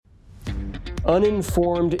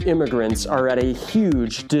Uninformed immigrants are at a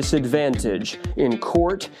huge disadvantage in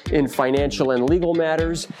court, in financial and legal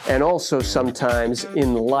matters, and also sometimes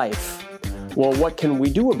in life. Well, what can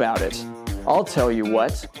we do about it? I'll tell you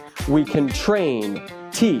what. We can train,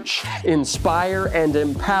 teach, inspire, and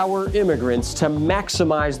empower immigrants to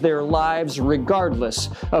maximize their lives regardless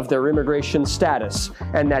of their immigration status.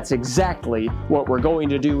 And that's exactly what we're going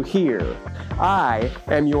to do here. I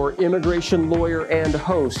am your immigration lawyer and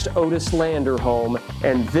host, Otis Landerholm,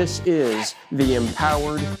 and this is the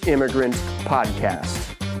Empowered Immigrant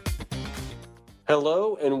Podcast.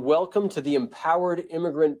 Hello, and welcome to the Empowered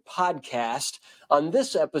Immigrant Podcast. On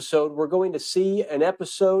this episode, we're going to see an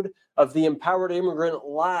episode of the Empowered Immigrant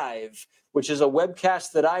Live, which is a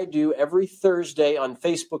webcast that I do every Thursday on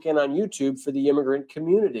Facebook and on YouTube for the immigrant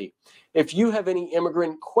community. If you have any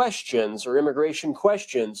immigrant questions or immigration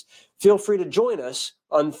questions, feel free to join us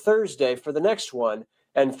on Thursday for the next one.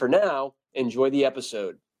 And for now, enjoy the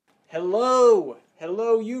episode. Hello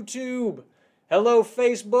YouTube. Hello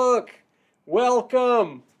Facebook.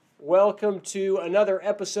 Welcome to another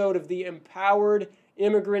episode of the Empowered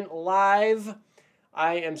Immigrant Live.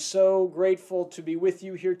 I am so grateful to be with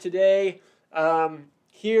you here today.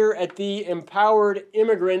 Here at the Empowered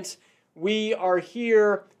Immigrant, we are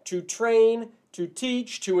here to train, to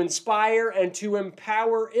teach, to inspire, and to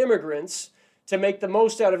empower immigrants to make the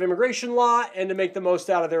most out of immigration law and to make the most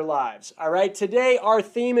out of their lives. All right, today our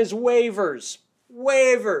theme is waivers.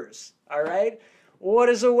 Waivers, all right? What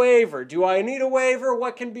is a waiver? Do I need a waiver?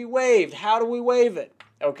 What can be waived? How do we waive it?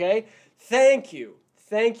 Okay? Thank you.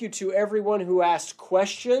 Thank you to everyone who asked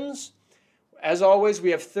questions. As always,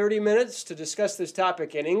 we have 30 minutes to discuss this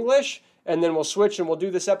topic in English, and then we'll switch and we'll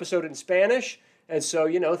do this episode in Spanish. And so,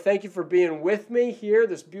 thank you for being with me here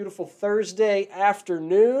this beautiful Thursday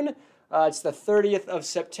afternoon. It's the 30th of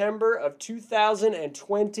September of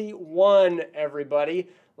 2021, everybody.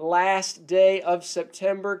 Last day of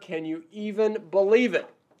September. Can you even believe it?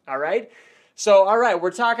 All right. So,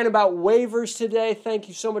 we're talking about waivers today. Thank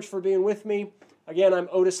you so much for being with me. Again, I'm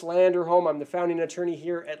Otis Landerholm. I'm the founding attorney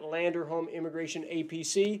here at Landerholm Immigration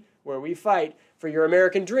APC, where we fight for your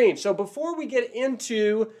American dream. So before we get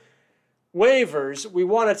into waivers, we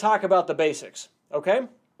want to talk about the basics, okay?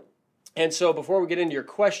 And so before we get into your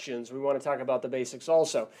questions, we want to talk about the basics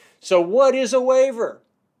also. So what is a waiver?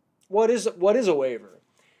 What is a waiver?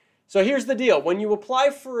 So here's the deal. When you apply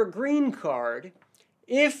for a green card,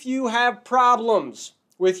 if you have problems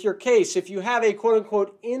with your case, if you have a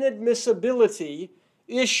quote-unquote inadmissibility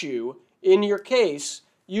issue in your case,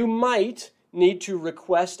 you might need to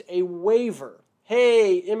request a waiver.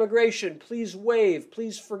 Hey, immigration, please waive,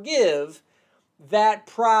 please forgive that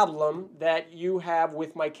problem that you have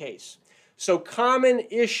with my case. So common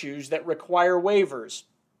issues that require waivers.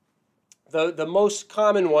 The most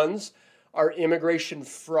common ones are immigration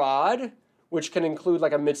fraud, which can include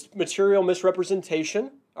like a material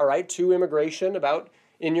misrepresentation, all right, to immigration about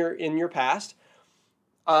in your past.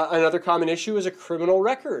 Another common issue is a criminal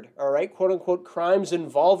record, all right, quote unquote crimes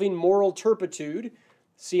involving moral turpitude,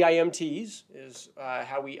 CIMTs is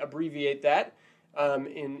how we abbreviate that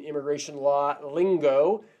in immigration law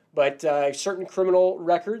lingo, but certain criminal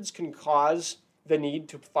records can cause the need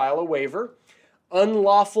to file a waiver.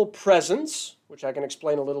 Unlawful presence, which I can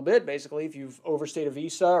explain a little bit. Basically, if you've overstayed a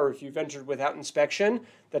visa or if you've entered without inspection,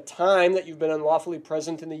 the time that you've been unlawfully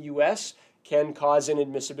present in the U.S. can cause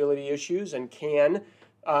inadmissibility issues and can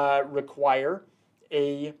require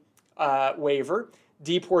a waiver.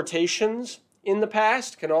 Deportations in the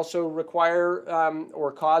past can also require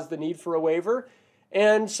or cause the need for a waiver,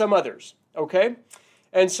 and some others, okay?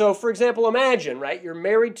 And so, for example, imagine, right, you're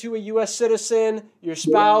married to a U.S. citizen, your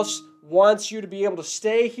spouse wants you to be able to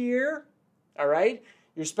stay here, all right?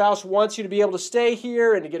 Your spouse wants you to be able to stay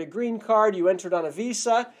here and to get a green card. You entered on a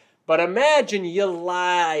visa, but imagine you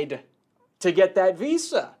lied to get that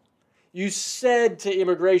visa. You said to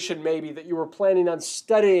immigration maybe that you were planning on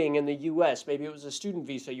studying in the U.S. Maybe it was a student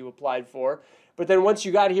visa you applied for, but then once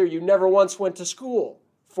you got here, you never once went to school,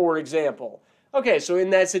 for example. Okay, so in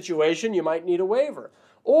that situation, you might need a waiver.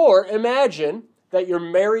 Or imagine that you're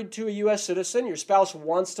married to a U.S. citizen, your spouse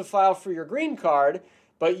wants to file for your green card,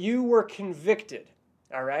 but you were convicted,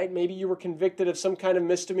 all right? Maybe you were convicted of some kind of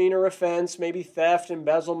misdemeanor offense, maybe theft,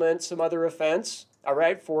 embezzlement, some other offense, all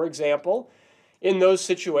right, for example. In those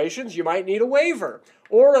situations, you might need a waiver.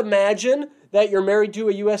 Or imagine that you're married to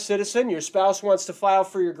a U.S. citizen, your spouse wants to file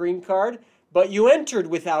for your green card, but you entered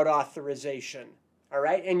without authorization, all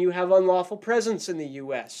right, and you have unlawful presence in the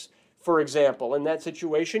U.S., for example. In that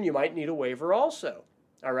situation, you might need a waiver also,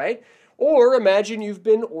 all right? Or imagine you've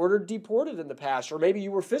been ordered deported in the past, or maybe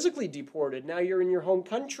you were physically deported. Now you're in your home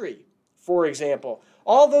country, for example.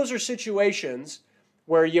 All those are situations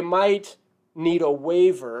where you might need a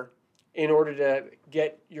waiver in order to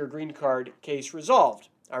get your green card case resolved,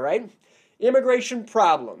 all right? Immigration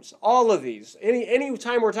problems, all of these. Any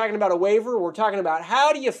time we're talking about a waiver, we're talking about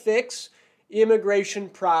how do you fix immigration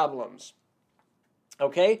problems,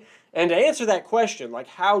 okay? And to answer that question, like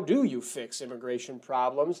how do you fix immigration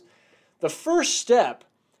problems, the first step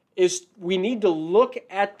is we need to look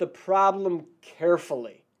at the problem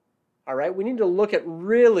carefully, all right? We need to look at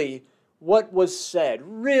really what was said,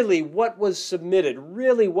 really what was submitted,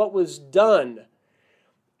 really what was done.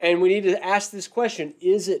 And we need to ask this question,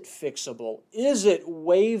 is it fixable? Is it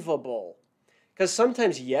waivable? Because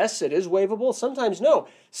sometimes, yes, it is waivable. Sometimes, no.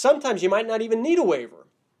 Sometimes you might not even need a waiver,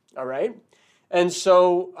 all right? And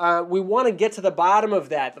so we want to get to the bottom of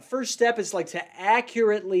that. The first step is like to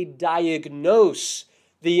accurately diagnose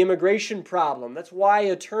the immigration problem. That's why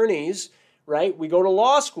attorneys, right, we go to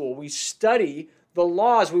law school. We study the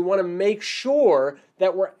laws. We want to make sure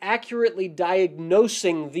that we're accurately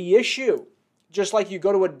diagnosing the issue. Just like you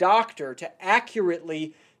go to a doctor to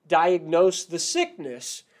accurately diagnose the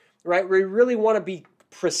sickness, right? We really want to be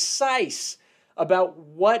precise about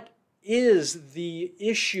what is the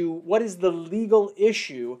issue, what is the legal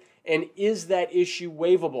issue, and is that issue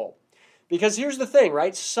waivable? Because here's the thing,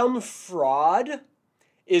 right? Some fraud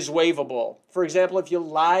is waivable. For example, if you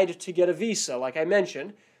lied to get a visa, like I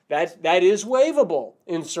mentioned, that is waivable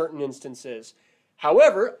in certain instances.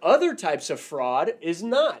 However, other types of fraud is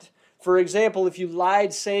not. For example, if you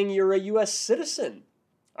lied saying you're a U.S. citizen,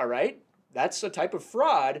 all right, that's a type of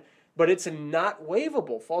fraud, but it's not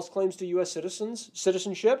waivable. False claims to U.S.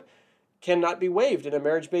 citizenship cannot be waived in a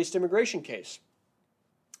marriage-based immigration case.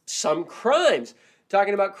 Some crimes,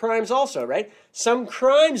 talking about crimes also, right? Some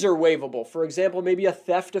crimes are waivable. For example, maybe a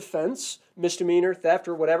theft offense, misdemeanor, theft,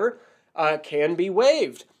 or whatever, can be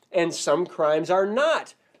waived. And some crimes are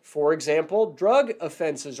not. For example, drug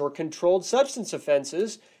offenses or controlled substance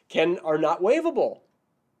offenses are not waivable.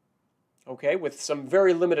 Okay, with some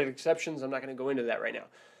very limited exceptions. I'm not going to go into that right now.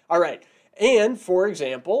 All right, and for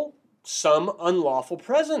example, some unlawful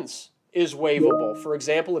presence is waivable. For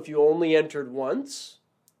example, if you only entered once,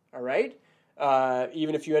 all right,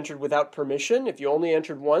 even if you entered without permission, if you only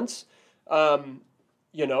entered once,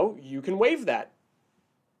 you can waive that.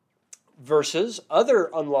 Versus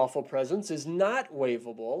other unlawful presence is not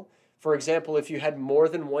waivable. For example, if you had more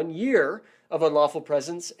than 1 year of unlawful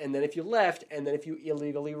presence, and then if you left, and then if you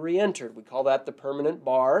illegally re-entered. We call that the permanent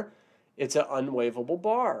bar. It's an unwaivable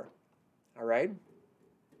bar, all right?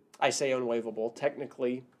 I say unwaivable.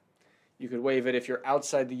 Technically, you could waive it if you're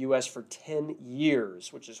outside the U.S. for 10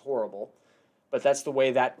 years, which is horrible, but that's the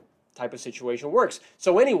way that type of situation works.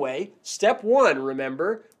 So anyway, step one,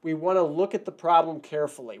 remember, we want to look at the problem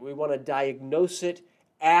carefully. We want to diagnose it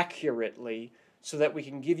accurately so that we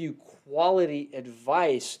can give you quality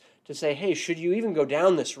advice to say, hey, should you even go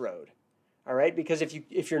down this road? All right? Because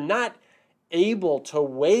if you're not able to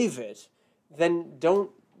waive it, then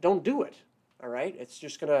don't do it. All right? It's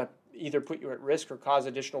just going to either put you at risk or cause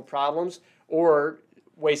additional problems or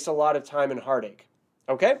waste a lot of time and heartache.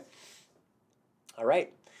 Okay? All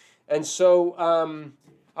right. And so,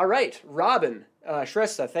 all right, Robin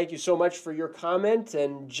Shrestha, thank you so much for your comment.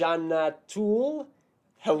 And Janatul,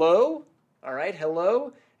 hello. All right,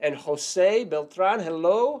 hello. And Jose Beltran,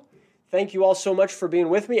 hello. Thank you all so much for being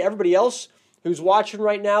with me. Everybody else who's watching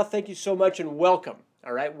right now, thank you so much and welcome.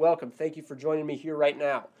 All right, welcome. Thank you for joining me here right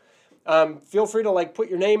now. Feel free to put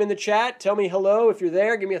your name in the chat. Tell me hello if you're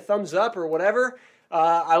there. Give me a thumbs up or whatever.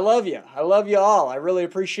 I love you. I love you all. I really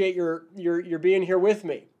appreciate your being here with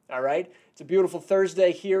me. All right. It's a beautiful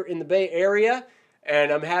Thursday here in the Bay Area,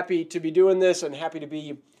 and I'm happy to be doing this and happy to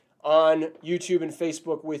be on YouTube and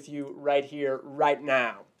Facebook with you right here, right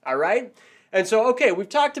now. All right. And so, okay, we've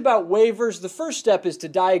talked about waivers. The first step is to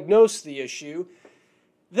diagnose the issue.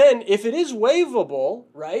 Then, if it is waivable,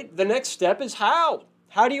 right, the next step is how.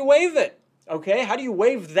 How do you waive it? Okay, how do you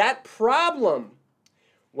waive that problem?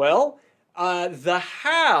 Well, the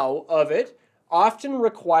how of it often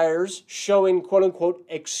requires showing, quote-unquote,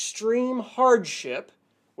 extreme hardship,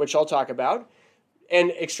 which I'll talk about, and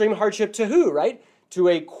extreme hardship to who, right? To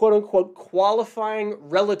a, quote-unquote, qualifying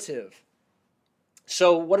relative.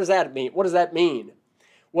 So what does that mean? What does that mean?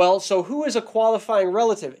 Well, so who is a qualifying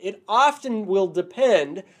relative? It often will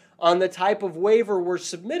depend on the type of waiver we're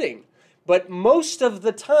submitting. But most of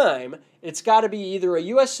the time, it's got to be either a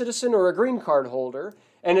U.S. citizen or a green card holder,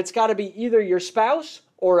 and it's got to be either your spouse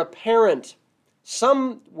or a parent.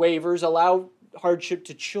 Some waivers allow hardship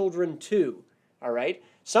to children too, all right?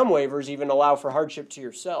 Some waivers even allow for hardship to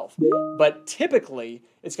yourself. But typically,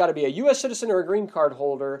 it's got to be a U.S. citizen or a green card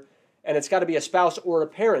holder, and it's got to be a spouse or a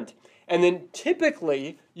parent. And then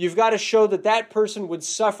typically, you've got to show that that person would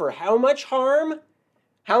suffer how much harm?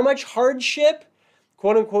 How much hardship?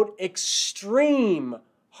 Quote unquote, extreme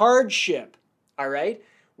hardship. All right?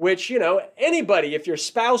 Which, anybody, if your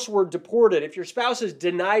spouse were deported, if your spouse is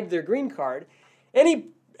denied their green card,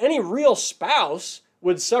 any real spouse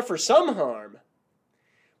would suffer some harm.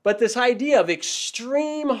 But this idea of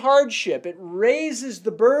extreme hardship, it raises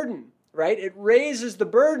the burden, right? It raises the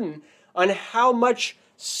burden on how much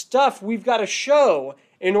stuff we've got to show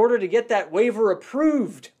in order to get that waiver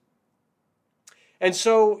approved. And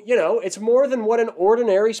so, it's more than what an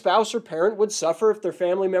ordinary spouse or parent would suffer if their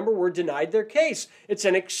family member were denied their case. It's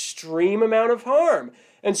an extreme amount of harm.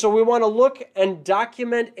 And so we want to look and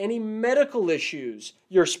document any medical issues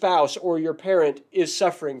your spouse or your parent is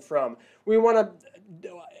suffering from. We want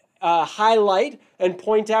to highlight and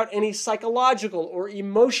point out any psychological or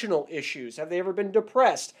emotional issues. Have they ever been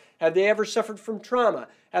depressed? Have they ever suffered from trauma?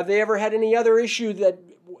 Have they ever had any other issue that,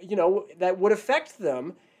 that would affect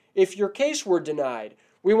them if your case were denied?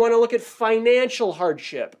 We want to look at financial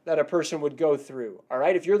hardship that a person would go through. All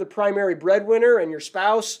right, if you're the primary breadwinner and your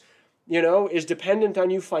spouse, is dependent on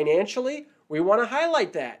you financially, we want to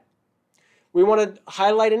highlight that. We want to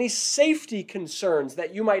highlight any safety concerns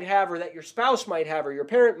that you might have or that your spouse might have or your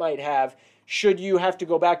parent might have should you have to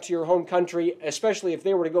go back to your home country, especially if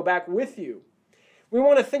they were to go back with you. We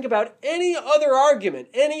want to think about any other argument,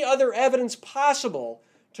 any other evidence possible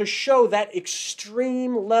to show that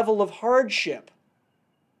extreme level of hardship.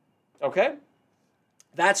 Okay?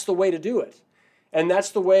 That's the way to do it. And that's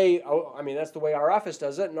the way our office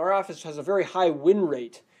does it. And our office has a very high win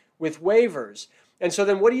rate with waivers. And so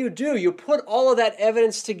then what do? You put all of that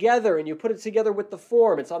evidence together and you put it together with the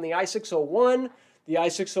form. It's on the I-601, the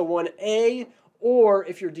I-601A, or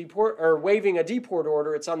if you're waiving a deport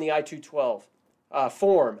order, it's on the I-212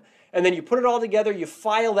 form. And then you put it all together, you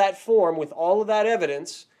file that form with all of that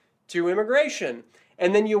evidence to immigration.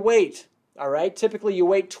 And then you wait, all right? Typically you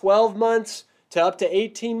wait 12 months to up to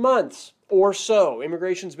 18 months or so.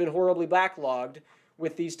 Immigration's been horribly backlogged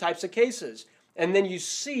with these types of cases. And then you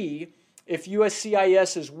see if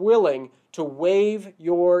USCIS is willing to waive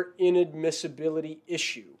your inadmissibility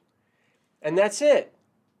issue. And that's it.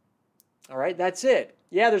 All right, that's it.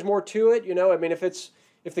 Yeah, there's more to it.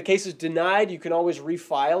 If the case is denied, you can always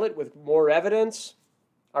refile it with more evidence.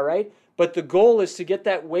 All right, but the goal is to get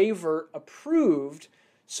that waiver approved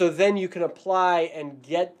so then you can apply and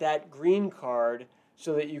get that green card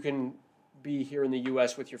so that you can be here in the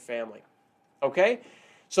U.S. with your family. Okay,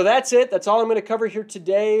 so that's it. That's all I'm going to cover here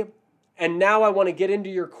today. And now I want to get into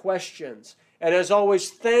your questions. And as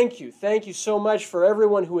always, thank you. Thank you so much for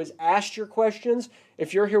everyone who has asked your questions.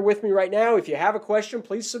 If you're here with me right now, if you have a question,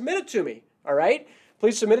 please submit it to me. All right?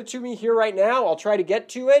 Please submit it to me here right now. I'll try to get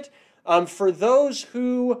to it. For those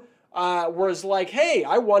who was like, hey,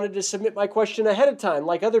 I wanted to submit my question ahead of time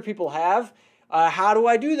like other people have, how do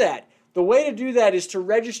I do that? The way to do that is to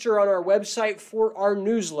register on our website for our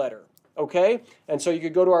newsletter. Okay? And so you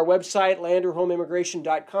could go to our website,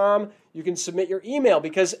 landorhomeimmigration.com. You can submit your email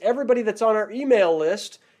because everybody that's on our email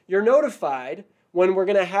list, you're notified when we're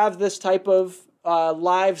going to have this type of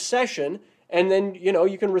live session. And then,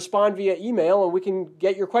 you can respond via email and we can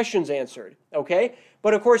get your questions answered. Okay?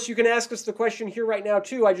 But of course, you can ask us the question here right now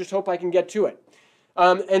too. I just hope I can get to it.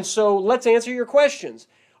 And so let's answer your questions.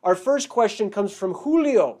 Our first question comes from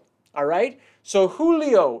Julio. All right? So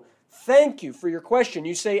Julio, thank you for your question.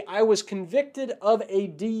 You say, I was convicted of a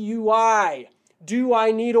DUI. Do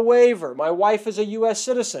I need a waiver? My wife is a U.S.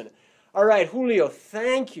 citizen. All right, Julio,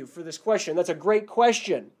 thank you for this question. That's a great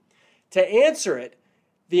question. To answer it,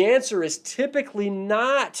 the answer is typically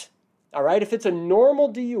not. All right, if it's a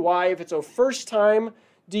normal DUI, if it's a first-time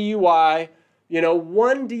DUI,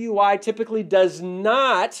 one DUI typically does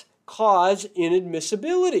not cause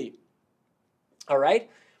inadmissibility. All right?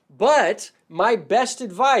 But my best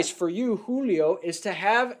advice for you, Julio, is to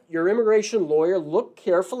have your immigration lawyer look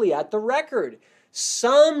carefully at the record.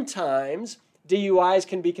 Sometimes DUIs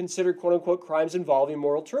can be considered, quote-unquote, crimes involving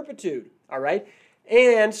moral turpitude, all right?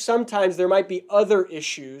 And sometimes there might be other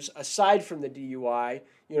issues aside from the DUI.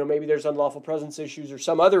 Maybe there's unlawful presence issues or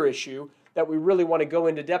some other issue that we really want to go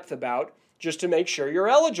into depth about just to make sure you're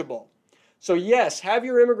eligible. So yes, have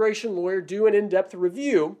your immigration lawyer do an in-depth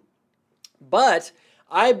review, but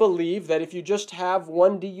I believe that if you just have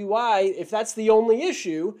one DUI, if that's the only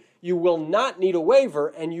issue, you will not need a waiver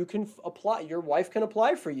and you can apply, your wife can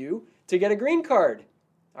apply for you to get a green card.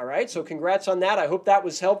 All right, so congrats on that. I hope that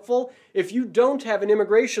was helpful. If you don't have an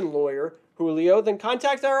immigration lawyer, Julio, then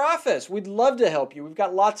contact our office. We'd love to help you. We've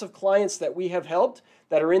got lots of clients that we have helped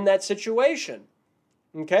that are in that situation.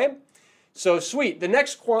 Okay? So sweet. The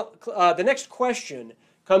next question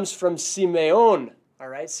comes from Simeon. All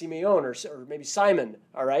right? Simeon, or maybe Simon.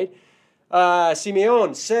 All right?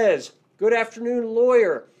 Simeon says, "Good afternoon,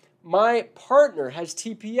 lawyer. My partner has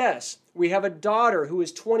TPS. We have a daughter who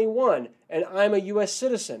is 21, and I'm a U.S.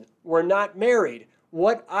 citizen. We're not married.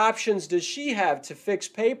 What options does she have to fix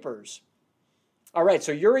papers?" All right,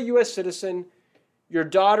 so you're a U.S. citizen. Your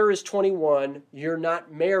daughter is 21. You're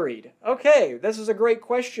not married. Okay, this is a great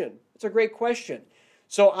question. It's a great question.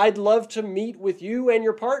 So I'd love to meet with you and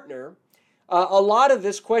your partner. A lot of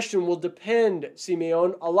this question will depend,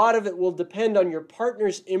 Simeon, a lot of it will depend on your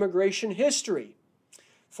partner's immigration history.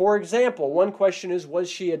 For example, one question is, was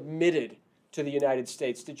she admitted to the United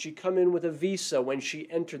States? Did she come in with a visa when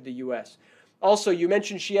she entered the U.S.? Also, you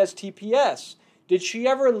mentioned she has TPS. Did she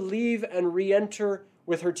ever leave and re-enter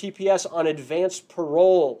with her TPS on advanced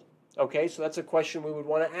parole? Okay, so that's a question we would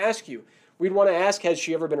want to ask you. We'd want to ask, has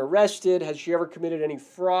she ever been arrested? Has she ever committed any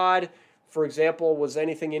fraud? For example, was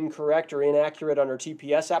anything incorrect or inaccurate on her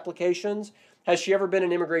TPS applications? Has she ever been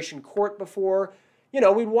in immigration court before?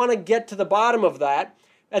 We'd want to get to the bottom of that.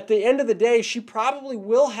 At the end of the day, she probably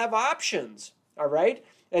will have options, all right?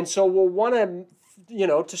 And so we'll want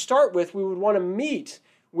to, to start with, we would want to meet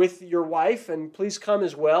with your wife, and please come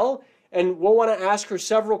as well. And we'll want to ask her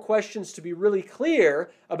several questions to be really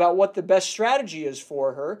clear about what the best strategy is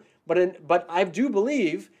for her. But I do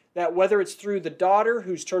believe that whether it's through the daughter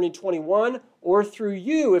who's turning 21 or through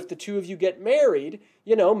you, if the two of you get married,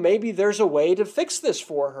 maybe there's a way to fix this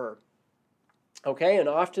for her. Okay, and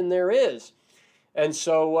often there is. And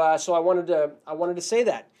so I wanted to say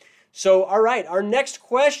that. So, all right, our next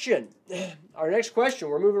question,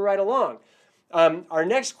 we're moving right along. Our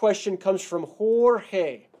next question comes from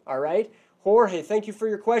Jorge, all right? Jorge, thank you for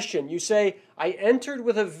your question. You say, "I entered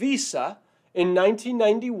with a visa in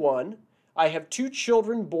 1991. I have 2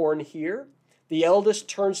 children born here. The eldest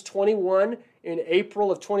turns 21 in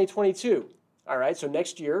April of 2022. All right, so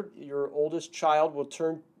next year, your oldest child will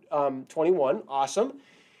turn 21. Awesome.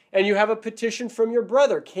 And you have a petition from your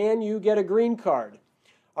brother. Can you get a green card?"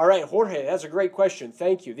 All right, Jorge, that's a great question.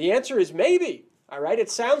 Thank you. The answer is maybe. All right, it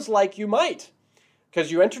sounds like you might,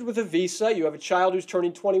 because you entered with a visa. You have a child who's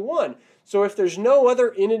turning 21. So if there's no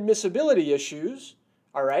other inadmissibility issues,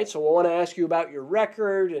 all right, so we'll want to ask you about your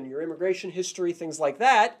record and your immigration history, things like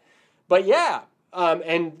that. But yeah,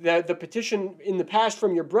 and the petition in the past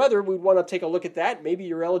from your brother, we'd want to take a look at that. Maybe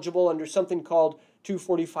you're eligible under something called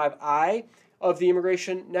 245I of the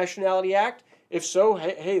Immigration Nationality Act. If so,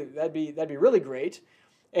 hey, that'd be really great.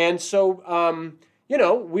 And so,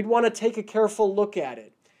 we'd want to take a careful look at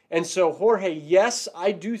it. And so, Jorge, yes,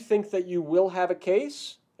 I do think that you will have a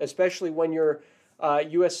case, especially when your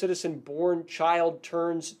U.S. citizen-born child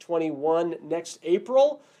turns 21 next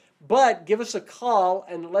April. But give us a call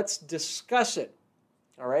and let's discuss it,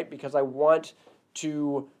 all right? Because I want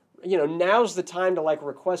to, now's the time to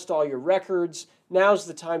request all your records. Now's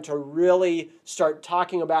the time to really start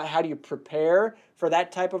talking about how do you prepare for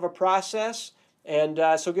that type of a process. And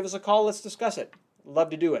so give us a call. Let's discuss it. Love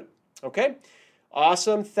to do it. Okay?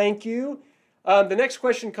 Awesome. Thank you. The next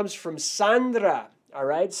question comes from Sandra. All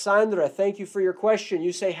right, Sandra, thank you for your question.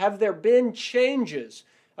 You say, have there been changes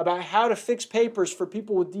about how to fix papers for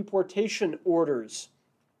people with deportation orders?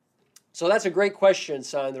 So that's a great question,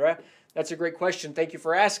 Sandra. That's a great question. Thank you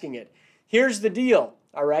for asking it. Here's the deal,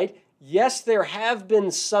 all right? Yes, there have been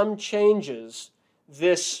some changes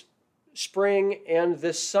this spring and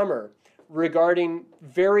this summer regarding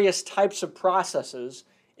various types of processes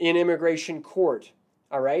in immigration court,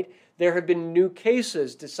 all right? There have been new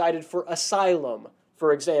cases decided for asylum,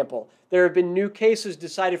 for example. There have been new cases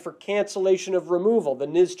decided for cancellation of removal. The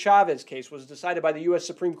Niz Chavez case was decided by the U.S.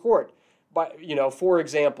 Supreme Court, for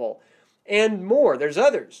example, and more. There's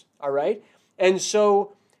others, all right? And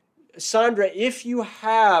so, Sandra, if you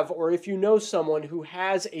have or if you know someone who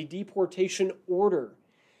has a deportation order,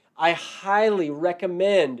 I highly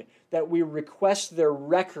recommend that we request their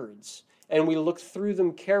records and we look through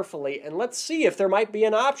them carefully, and let's see if there might be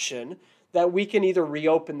an option that we can either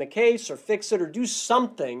reopen the case or fix it or do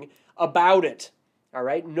something about it, all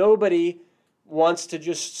right? Nobody wants to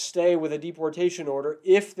just stay with a deportation order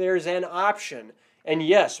if there's an option. And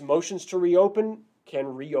yes, motions to reopen can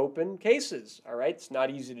reopen cases, all right? It's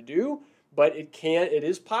not easy to do, but it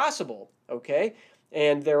is possible, okay?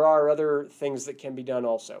 And there are other things that can be done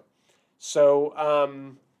also.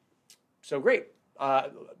 So, so great.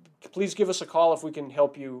 Please give us a call if we can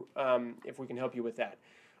help you. With that.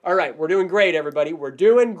 All right, we're doing great, everybody. We're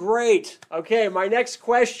doing great. Okay, my next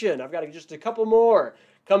question. I've got just a couple more.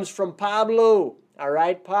 Comes from Pablo. All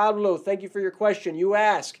right, Pablo. Thank you for your question. You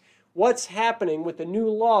ask, what's happening with the new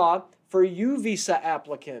law for U visa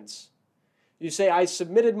applicants. You say, I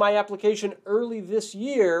submitted my application early this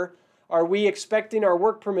year. Are we expecting our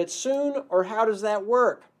work permit soon, or how does that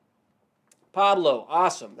work? Pablo,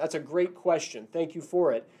 awesome. That's a great question. Thank you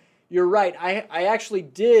for it. You're right. I actually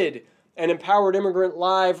did an Empowered Immigrant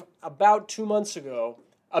Live about 2 months ago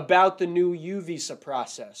about the new U visa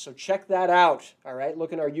process. So check that out. All right,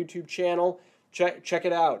 look in our YouTube channel. Check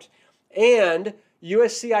it out. And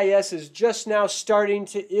USCIS is just now starting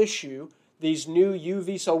to issue these new U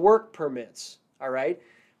visa work permits. All right,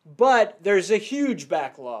 but there's a huge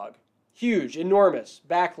backlog, huge, enormous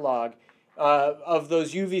backlog of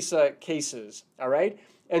those U visa cases. All right,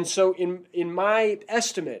 and so in my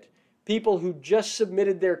estimate, people who just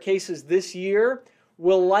submitted their cases this year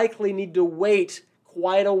will likely need to wait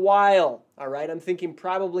quite a while, all right? I'm thinking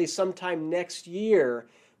probably sometime next year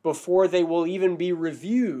before they will even be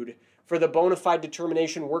reviewed for the bona fide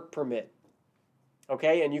determination work permit,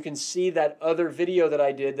 okay? And you can see that other video that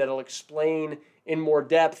I did that'll explain in more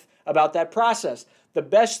depth about that process. The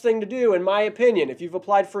best thing to do, in my opinion, if you've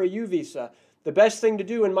applied for a U visa, the best thing to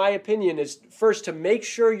do, in my opinion, is first to make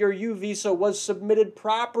sure your U visa was submitted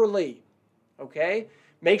properly, okay?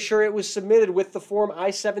 Make sure it was submitted with the form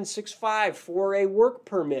I-765 for a work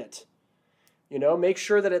permit. You know, make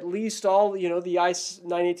sure that at least all, you know, the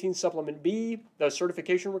I-918 Supplement B, the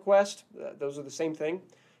certification request, those are the same thing,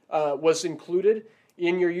 was included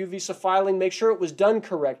in your U visa filing. Make sure it was done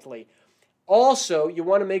correctly. Also, you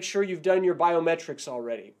want to make sure you've done your biometrics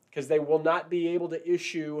already, because they will not be able to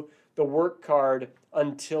issue the work card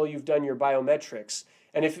until you've done your biometrics.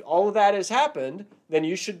 And if all of that has happened, then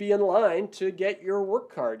you should be in line to get your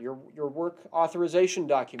work card, your work authorization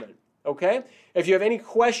document, okay? If you have any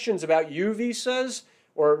questions about U visas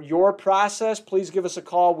or your process, please give us a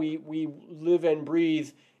call. We live and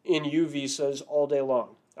breathe in U visas all day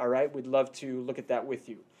long, all right? We'd love to look at that with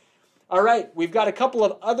you. All right, we've got a couple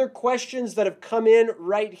of other questions that have come in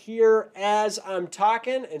right here as I'm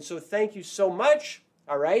talking, and so thank you so much,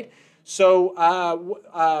 all right? So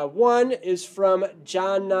one is from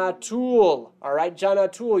Janatul. All right,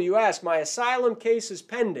 Janatul, you ask, my asylum case is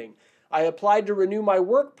pending. I applied to renew my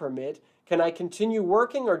work permit. Can I continue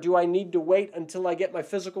working, or do I need to wait until I get my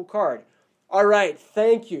physical card? All right,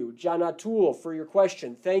 thank you, Janatul, for your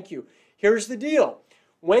question. Thank you. Here's the deal.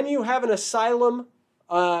 When you have an asylum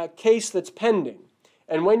case that's pending,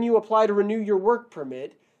 and when you apply to renew your work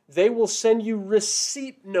permit, they will send you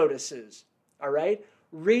receipt notices, all right?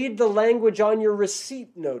 Read the language on your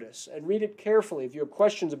receipt notice and read it carefully. If you have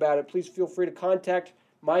questions about it, please feel free to contact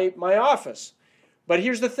my office. But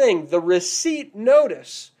here's the thing. The receipt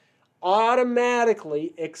notice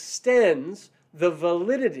automatically extends the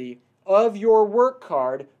validity of your work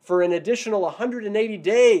card for an additional 180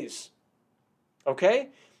 days. Okay?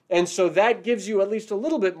 And so that gives you at least a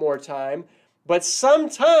little bit more time. But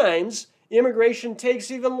sometimes immigration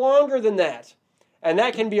takes even longer than that. And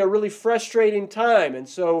that can be a really frustrating time. And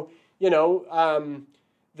so, you know,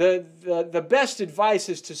 the best advice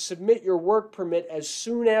is to submit your work permit as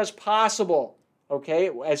soon as possible,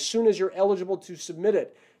 okay? As soon as you're eligible to submit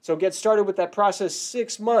it. So get started with that process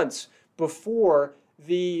 6 months before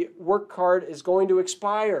the work card is going to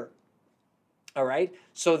expire, all right?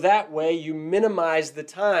 So that way you minimize the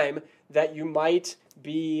time that you might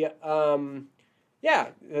be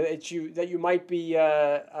that you might be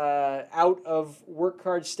out of work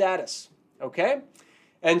card status, okay?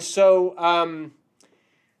 And so,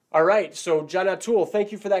 all right, so Janatul,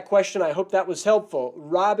 thank you for that question. I hope that was helpful.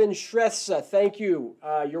 Robin Shrestha, thank you.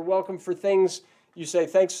 You're welcome for things. You say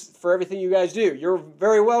thanks for everything you guys do. You're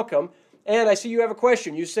very welcome. And I see you have a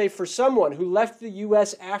question. You say, for someone who left the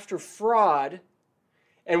U.S. after fraud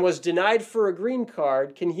and was denied for a green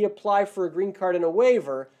card, can he apply for a green card and a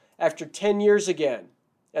waiver after 10 years again,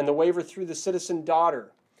 and the waiver through the citizen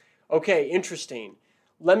daughter? Okay, interesting.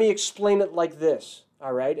 Let me explain it like this,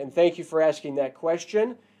 all right? And thank you for asking that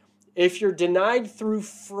question. If you're denied through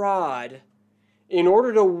fraud, in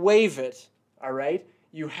order to waive it, all right,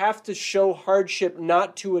 you have to show hardship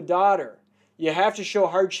not to a daughter. You have to show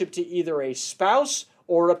hardship to either a spouse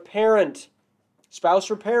or a parent,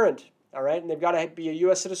 spouse or parent, all right? And they've got to be a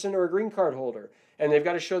U.S. citizen or a green card holder. And they've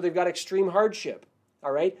got to show they've got extreme hardship,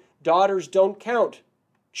 all right? Daughters don't count.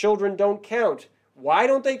 Children don't count. Why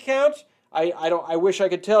don't they count? I wish I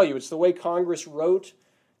could tell you. It's the way Congress wrote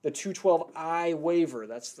the 212I waiver.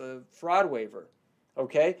 That's the fraud waiver,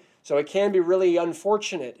 okay? So it can be really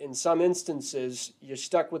unfortunate in some instances. You're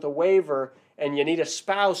stuck with a waiver and you need a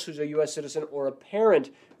spouse who's a U.S. citizen or a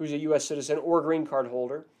parent who's a U.S. citizen or green card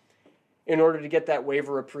holder in order to get that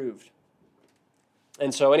waiver approved.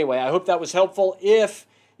 And so anyway, I hope that was helpful. If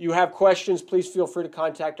you have questions, please feel free to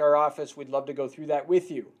contact our office. We'd love to go through that with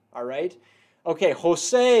you. All right? Okay,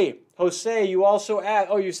 Jose, you also add,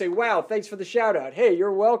 you say, wow, thanks for the shout out. Hey,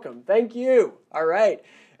 you're welcome. Thank you. All right.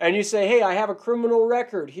 And you say, hey, I have a criminal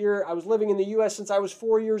record here. I was living in the U.S. since I was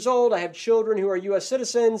 4 years old. I have children who are U.S.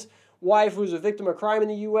 citizens, wife who's a victim of crime in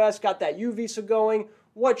the U.S., got that U visa going.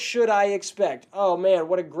 What should I expect? Oh, man,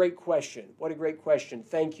 what a great question. What a great question.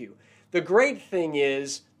 Thank you. The great thing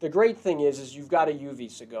is you've got a U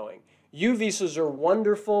visa going. U visas are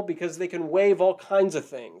wonderful because they can waive all kinds of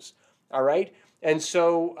things. All right? And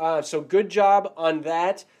so good job on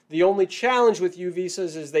that. The only challenge with U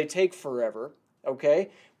visas is they take forever. Okay?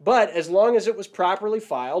 But as long as it was properly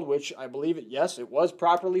filed, which I believe it was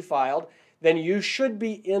properly filed, then you should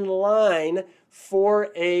be in line for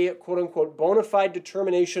a quote-unquote bona fide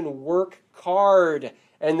determination work card.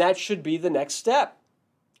 And that should be the next step.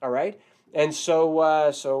 All right? And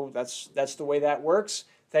so that's the way that works.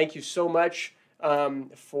 Thank you so much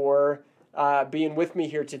for being with me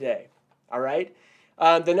here today. All right?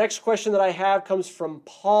 The next question that I have comes from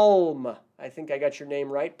Palm. I think I got your name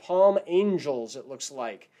right. Palm Angels, it looks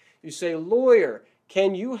like. You say, lawyer,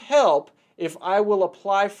 can you help if I will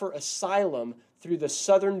apply for asylum through the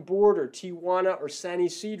southern border, Tijuana or San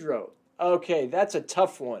Isidro? Okay, that's a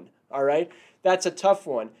tough one, all right? That's a tough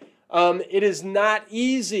one. It is not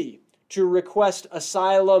easy to request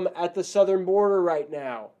asylum at the southern border right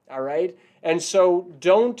now, all right? And so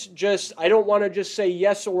I don't want to just say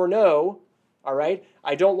yes or no, all right?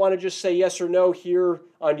 I don't want to just say yes or no here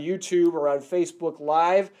on YouTube or on Facebook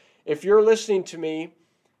Live. If you're listening to me,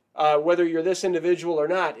 whether you're this individual or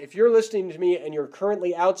not, if you're listening to me and you're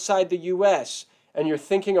currently outside the U.S. and you're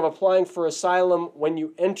thinking of applying for asylum when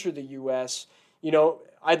you enter the U.S.,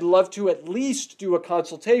 I'd love to at least do a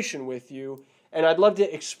consultation with you, and I'd love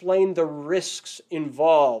to explain the risks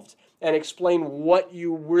involved and explain what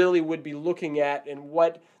you really would be looking at and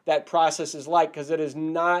what that process is like, because it is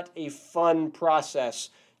not a fun process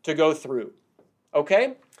to go through.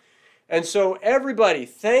 Okay? And so everybody,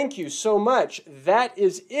 thank you so much. That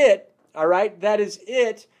is it. All right? That is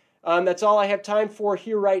it. That's all I have time for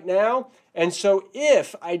here right now. And so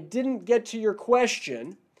if I didn't get to your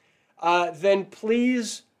question, then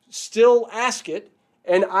please still ask it,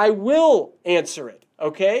 and I will answer it.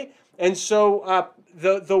 Okay? And so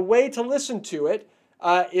the way to listen to it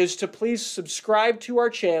is to please subscribe to our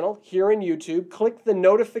channel here in YouTube. Click the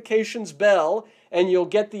notifications bell, and you'll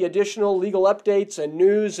get the additional legal updates and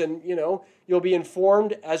news, and you'll be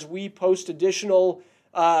informed as we post additional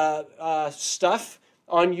stuff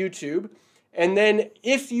on YouTube. And then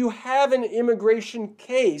if you have an immigration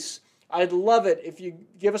case, I'd love it if you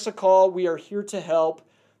give us a call. We are here to help.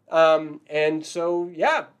 And so,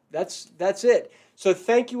 yeah, that's it. So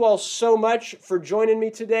thank you all so much for joining me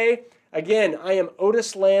today. Again, I am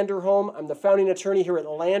Otis Landerholm. I'm the founding attorney here at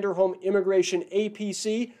Landerholm Immigration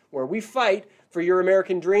APC, where we fight for your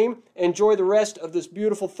American dream. Enjoy the rest of this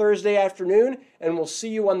beautiful Thursday afternoon, and we'll see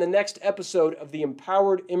you on the next episode of the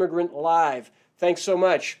Empowered Immigrant Live. Thanks so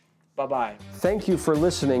much. Bye-bye. Thank you for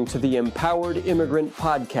listening to the Empowered Immigrant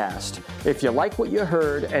Podcast. If you like what you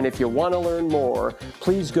heard and if you want to learn more,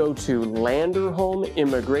 please go to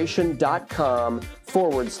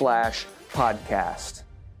landerholmimmigration.com/podcast.